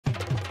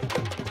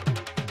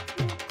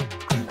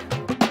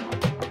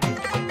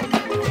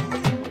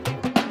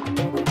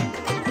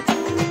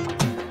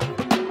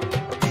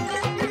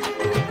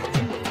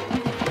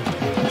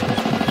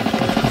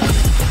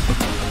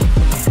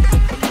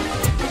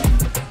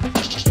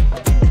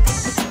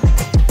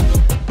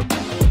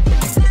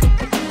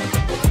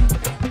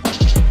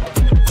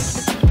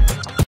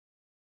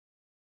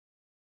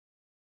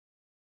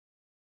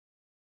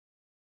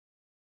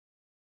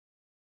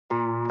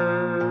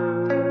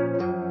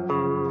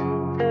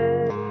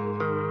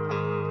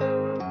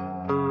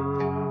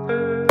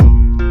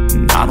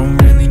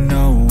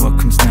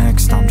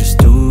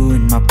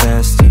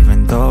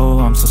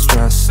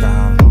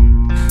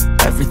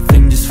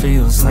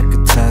feels like a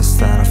test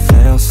that I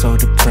fail, so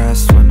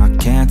depressed when I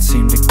can't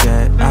seem to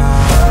get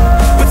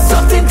out. But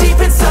something deep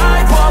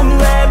inside won't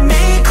let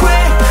me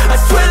quit. I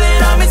swear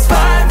that I'm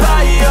inspired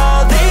by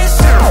all this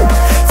shit.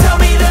 Tell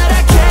me that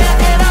I can't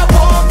and I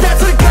won't.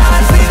 That's what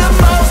guides me the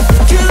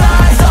most. Your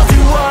lies, I'll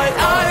do what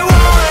I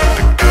want.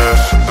 The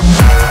gas in the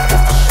back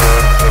of the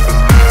set, never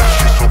leave.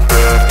 She's so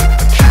bad that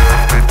the chick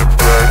made the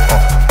brag.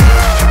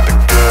 The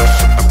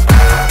gas in the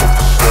back of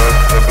the set,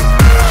 never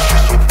leave.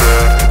 She's so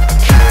bad that the chick made the brag. The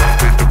gas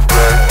in the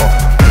back of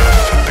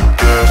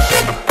the set, never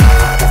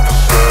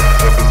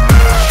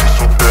leave. She's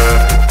so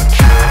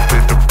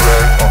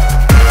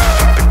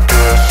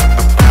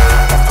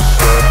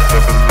bad that the chick made the brag. The gas in the back of the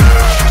set, never leave.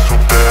 She's so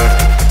bad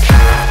that the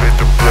chick made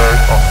the brag.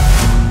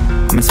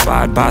 I'm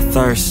inspired by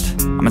thirst,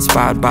 I'm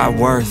inspired by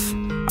worth.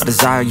 I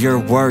desire your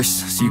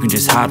worst, so you can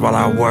just hide while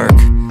I work.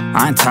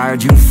 I ain't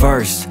tired, you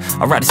first.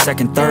 I'll write a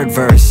second, third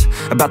verse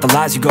about the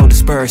lies you go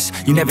disperse.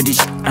 You never did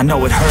shit, I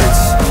know it hurts.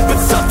 But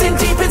something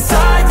deep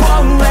inside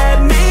won't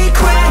let me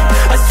quit.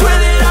 I swear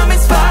that I'm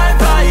inspired